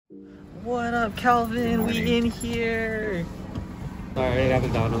What up, Calvin? We in here. Alright,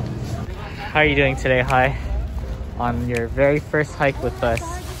 I'm Donald. How are you doing today, Hi? On your very first hike with us.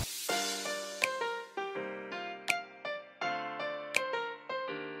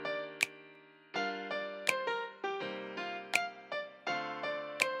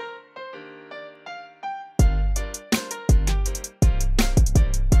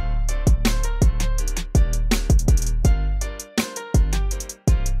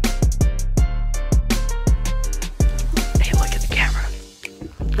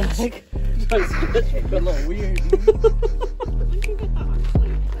 That's a little weird.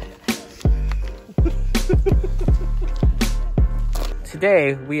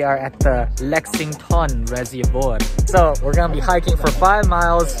 Today we are at the Lexington Reservoir. So we're gonna be hiking for 5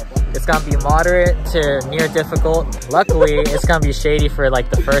 miles. It's gonna be moderate to near difficult. Luckily, it's gonna be shady for like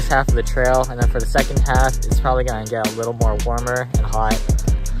the first half of the trail, and then for the second half, it's probably gonna get a little more warmer and hot.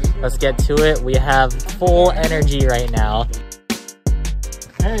 Let's get to it. We have full energy right now.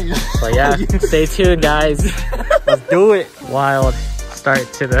 Hey. But yeah, stay tuned, guys. Let's do it. Wild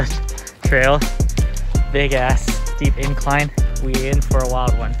start to the trail. Big ass steep incline. We in for a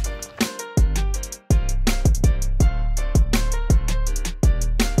wild one.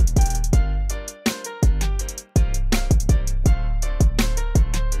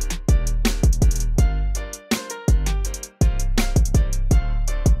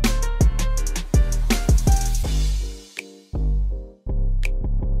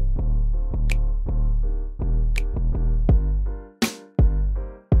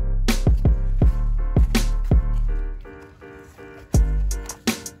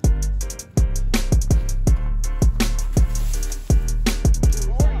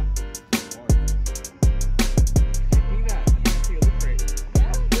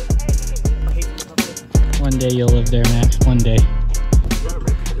 One day you'll live there, man. One day.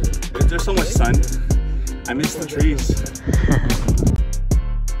 There's so much sun. I miss the trees.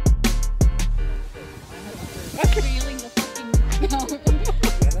 Feeling the fucking mountain.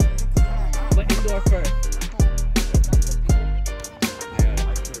 But indoor first.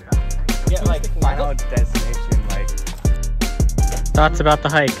 Yeah, like final destination, like. Thoughts about the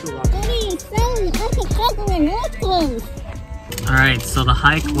hike? Alright, so the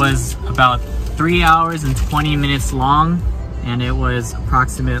hike was about 3 hours and 20 minutes long, and it was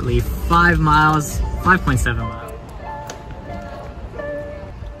approximately 5 miles, 5.7 miles.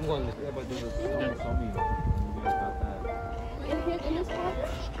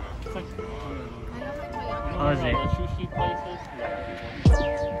 How is it?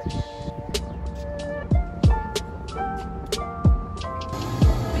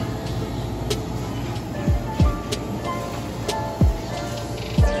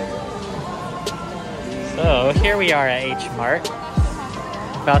 So here we are at H Mart,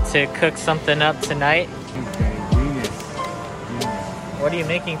 about to cook something up tonight. What are you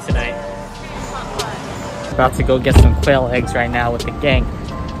making tonight? About to go get some quail eggs right now with the gang.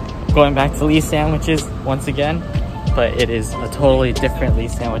 Going back to Lee's sandwiches once again, but it is a totally different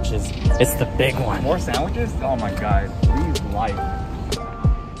Lee's sandwiches. It's the big one. More sandwiches? Oh my god, Lee's life.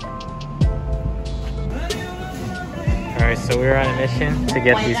 Alright, so we were on a mission to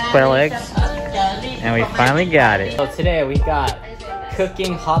get these quail eggs, and we finally got it. So today we got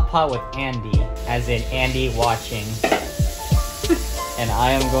cooking hot pot with Andy, as in Andy watching. And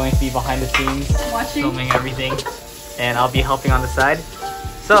I am going to be behind the scenes, filming everything, and I'll be helping on the side.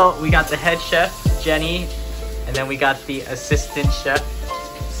 So we got the head chef, Jenny, and then we got the assistant chef,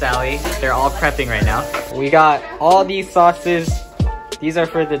 Sally. They're all prepping right now. We got all these sauces. These are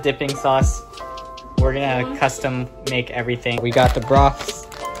for the dipping sauce. We're gonna custom make everything. We got the broths,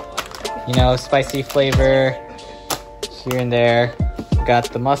 you know, spicy flavor here and there. We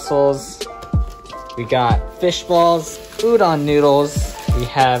got the mussels. We got fish balls, udon noodles. We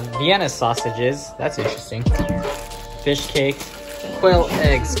have Vienna sausages. That's interesting. Fish cakes, quail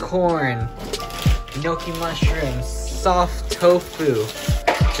eggs, corn, gnocchi mushrooms, soft tofu.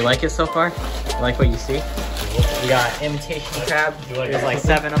 Do you like it so far? You like what you see? We got imitation crab. There's like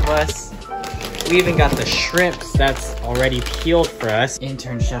 7 of us. We even got the shrimps that's already peeled for us.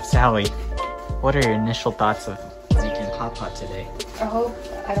 Intern Chef Sally, what are your initial thoughts of making hot pot today? I hope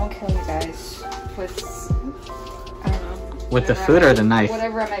I don't kill you guys with, I don't know. With the food or the knife?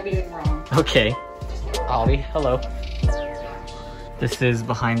 Whatever I might be doing wrong. Okay. Ollie, hello. This is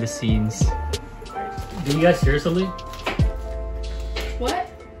behind the scenes. Do you guys seriously? What? I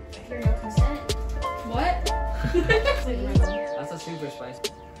hear no consent. What? That's a super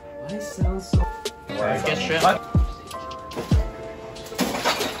spicy. Why it sounds so... Let's get shrimp.